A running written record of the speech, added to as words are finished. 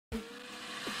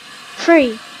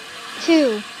3,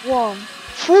 2, 1.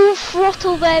 Full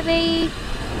throttle, baby!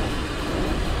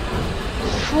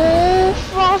 Full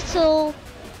throttle!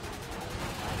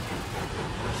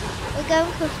 We're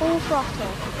going for full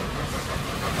throttle.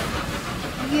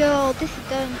 Yo, this is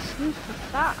going super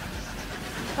fast.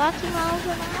 30 miles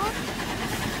an hour?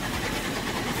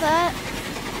 But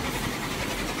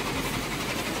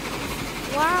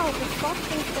wow, the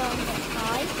throttle's going up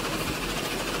high.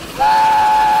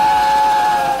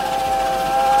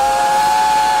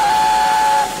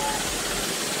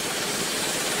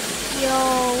 Yo,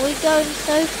 we're going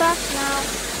so fast now.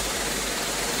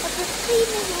 But the team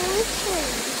is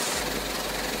literally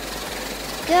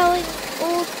going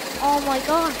all. Oh my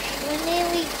gosh, we're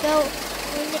nearly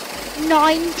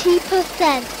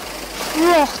 90%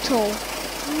 throttle.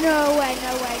 No way,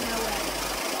 no way, no way.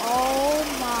 Oh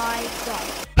my god.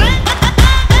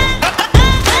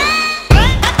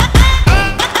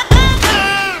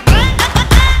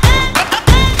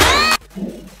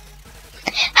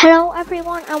 Hello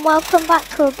everyone and welcome back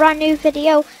to a brand new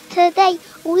video. Today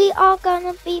we are going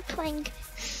to be playing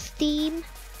Steam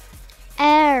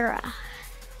Era.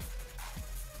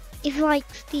 It's like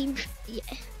Steam, yeah.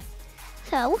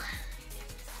 So,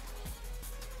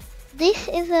 this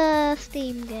is a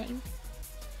Steam game.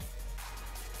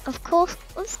 Of course,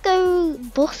 let's go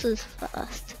buses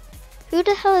first. Who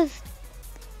the hell is...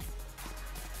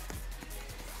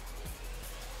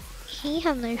 He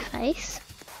have no face.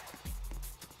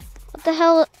 What the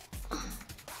hell?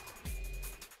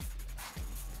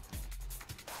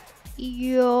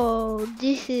 Yo,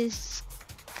 this is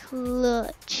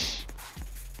clutch.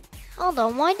 Hold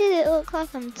on, why did it look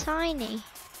like I'm tiny?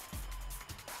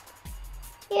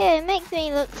 Yeah, it makes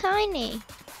me look tiny.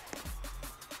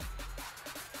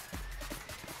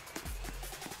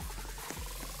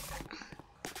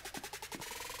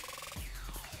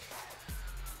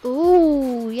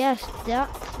 Ooh, yes,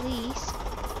 that please.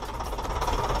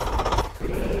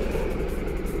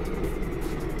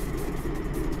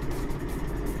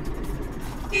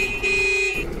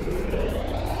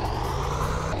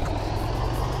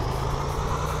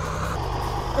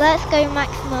 Let's go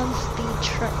maximum speed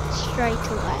straight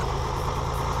away.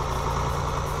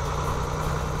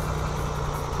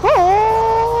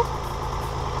 Oh,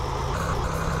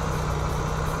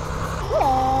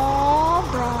 oh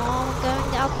bro,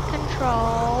 going out of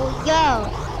control. Yo,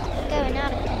 going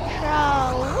out of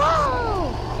control.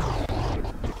 Whoa.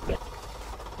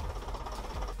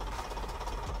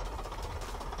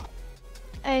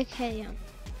 Okay,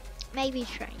 maybe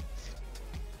trains.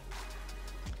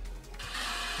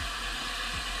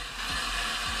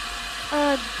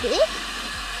 This?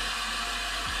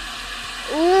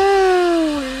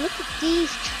 Ooh, look at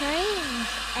these trains.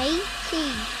 80,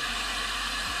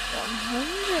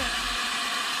 100.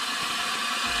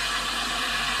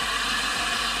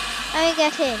 Let me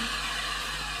get in.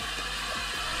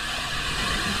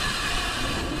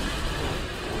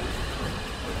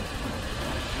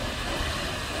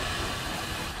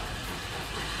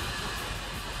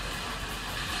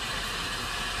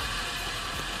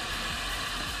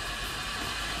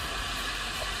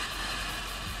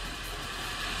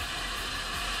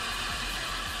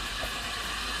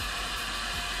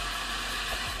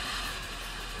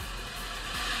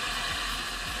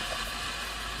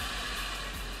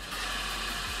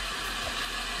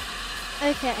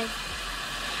 Okay,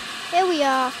 here we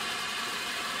are.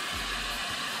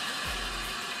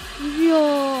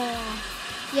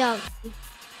 Yo.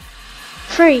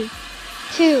 3,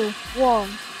 2, 1.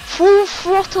 Full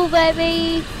throttle,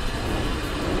 baby.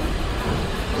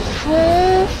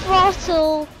 Full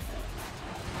throttle.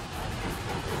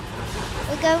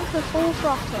 We're going for full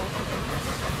throttle.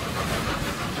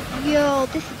 Yo,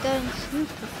 this is going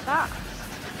super fast.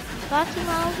 30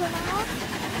 miles an hour?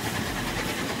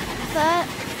 But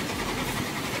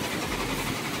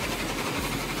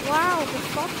wow, the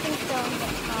throttle's going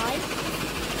up high.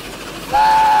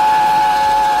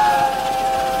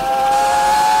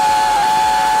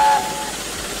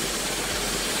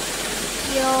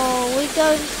 Yo, we're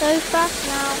going so fast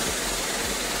now.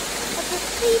 But the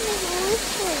team is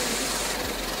literally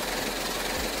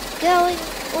going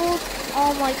all.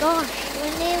 Oh my gosh,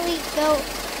 we're nearly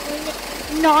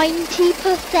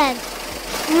 90%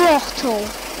 throttle.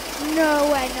 No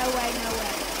way, no way, no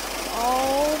way.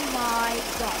 Oh my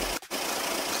god.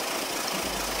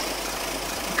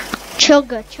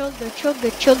 Chugga, chugga, chugga,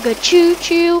 chugga, choo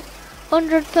choo.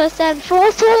 100%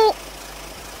 throttle.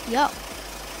 Yo.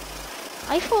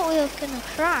 I thought we were gonna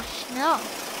crash. No.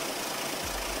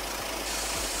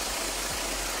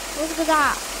 Look at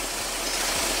that.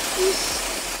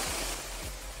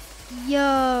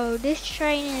 Yo, this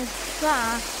train is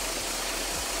fast.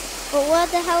 But where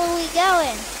the hell are we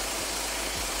going?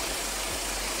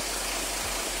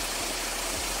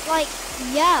 Like,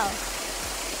 yo.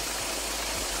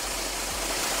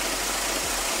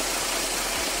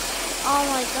 Oh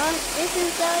my gosh, this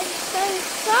is going so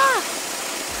fast.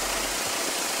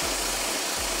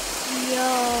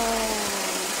 Yo.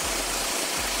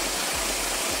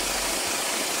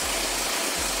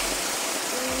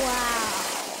 Wow.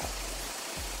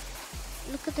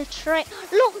 Look at the train.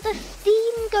 Look, the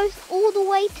steam goes all the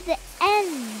way to the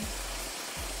end.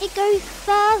 It goes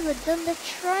further than the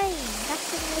train.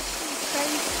 That's what makes me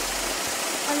crazy.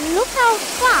 And look how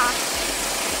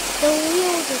fast the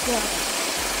wheels are going.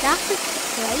 That is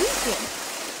crazy.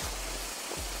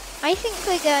 I think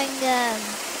we're going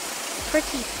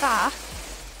pretty fast.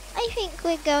 I think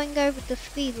we're going over the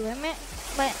speed limit.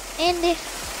 But in the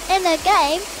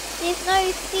game, there's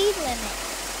no speed limit.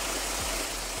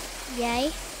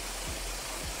 Yay.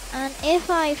 And if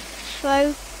I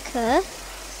focus,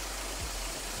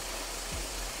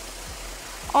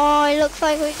 oh, it looks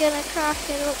like we're gonna crash.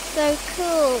 It looks so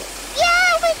cool.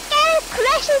 Yeah, we're gonna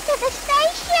crash into the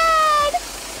station.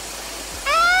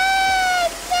 Oh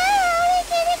no, we're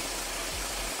gonna...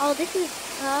 Oh, this is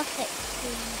perfect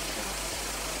screenshot.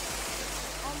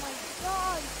 Oh my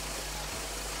god.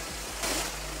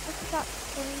 Look at that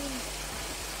screen.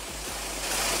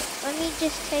 Let me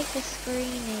just take a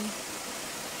screening.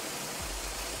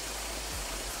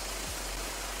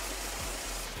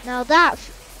 Now that's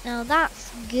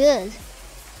good.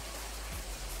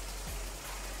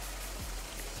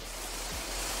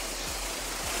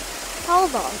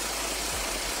 Hold on.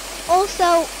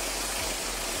 Also,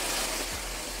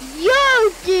 yo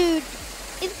dude,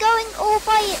 it's going all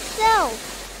by itself.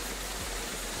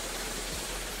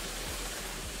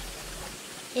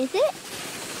 Is it?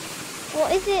 Or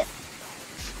is it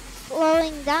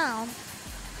slowing down?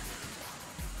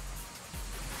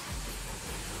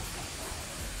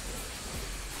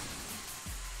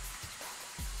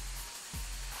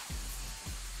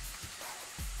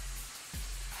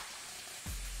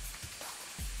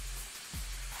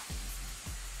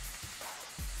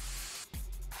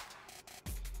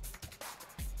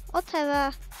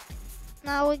 Whatever.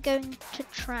 Now we're going to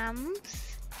trams.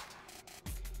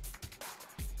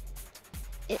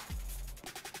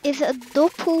 It's a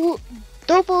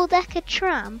double-decker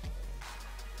tram.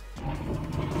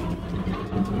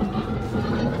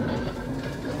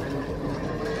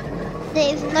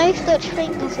 There is no such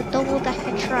thing as a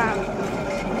double-decker tram.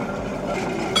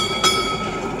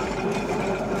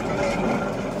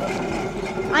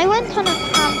 I went on a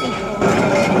tram before.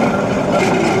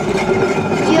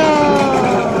 Yo!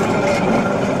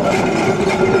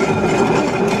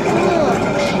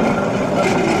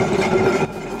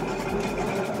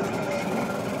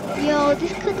 Yo,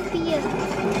 this could be a...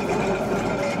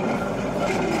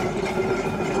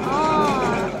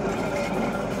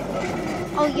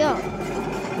 Oh, yo.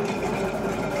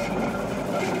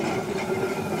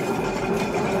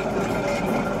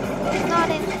 Not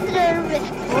in service,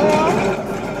 bro.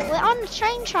 We're on the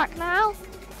train track now.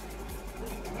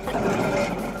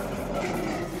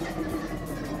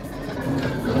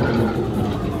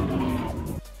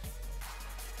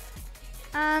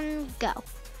 And go.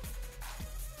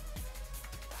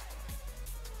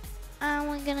 And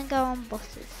we're gonna go on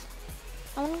buses.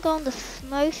 I wanna go on the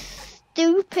most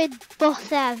stupid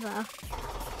bus ever.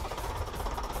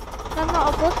 I'm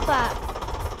not a bus back.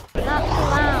 That's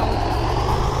allowed.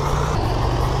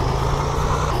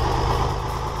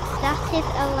 That is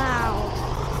allowed.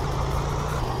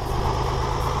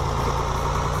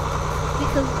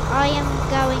 Because I am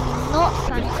going nuts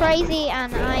and crazy,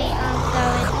 and I am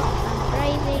going nuts and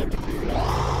crazy.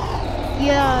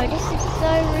 Yo, this is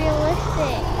so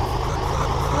realistic.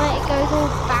 Where it goes all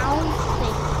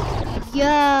bouncy.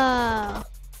 Yeah.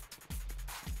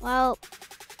 Well,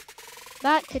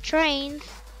 back to trains.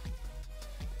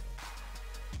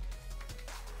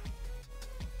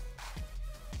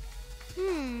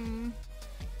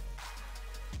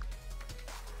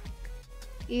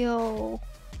 Yo.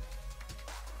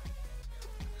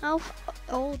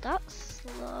 Oh, that's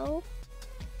slow.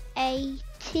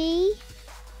 80.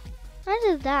 How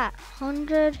does that?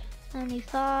 100,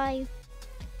 75.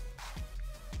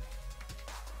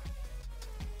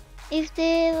 Is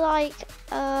there like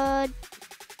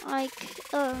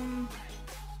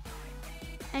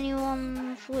any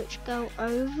ones which go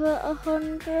over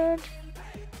 100?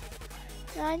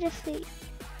 Can I just see?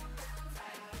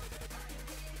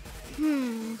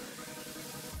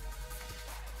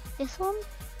 This one?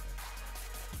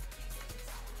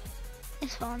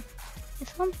 This one?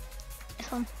 This one?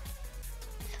 This one?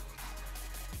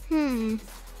 Hmm.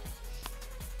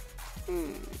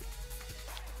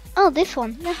 Oh, this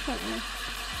one, definitely.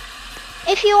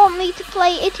 If you want me to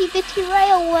play Itty Bitty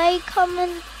Railway, come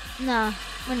and... No,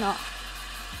 we're not.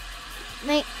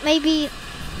 Maybe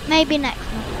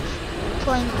next month.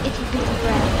 Playing Itty Bitty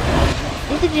Railway.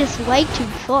 This is just way too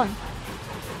fun.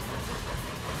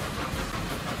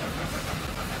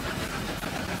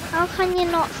 How can you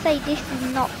not say this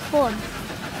is not fun?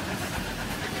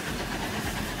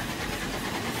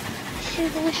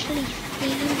 Should literally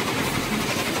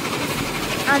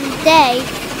and they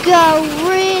go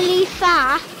really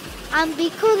fast, and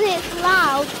because it's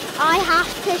loud I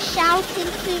have to shout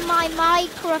into my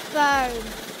microphone.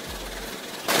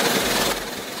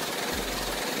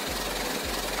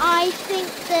 I think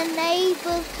the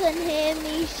neighbours can hear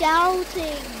me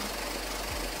shouting.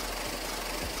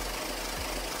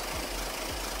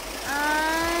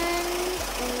 And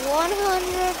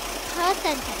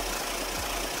 100%.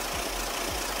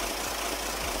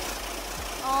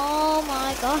 Oh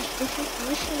my gosh, this is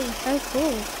literally so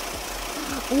cool.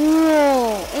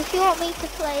 Whoa. If you want me to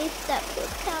play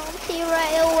Stepford County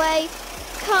Railway,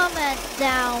 comment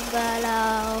down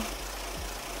below.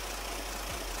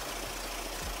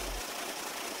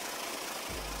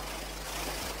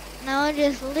 Now I'm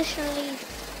just literally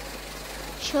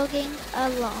chugging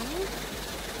along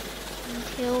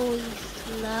until we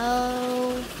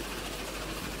slow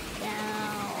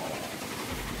down.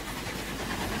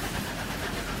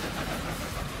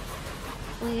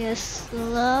 We are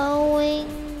slowing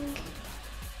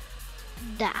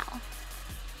down.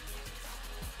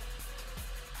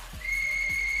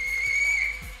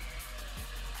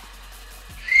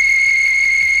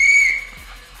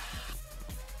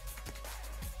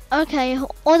 Okay,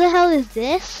 what the hell is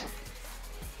this?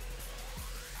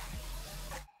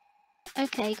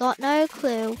 Okay, got no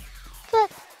clue. But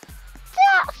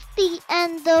that's the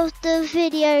end of the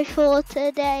video for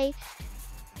today.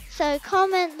 So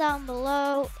comment down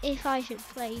below if I should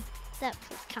play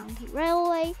Deptford County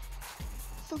Railway.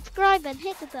 Subscribe and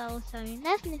hit the bell so you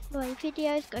never miss my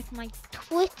videos. Go to my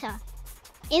Twitter,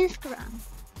 Instagram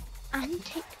and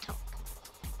TikTok.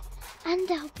 And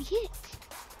that'll be it.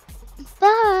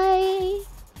 Bye!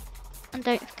 And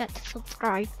don't forget to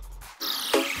subscribe.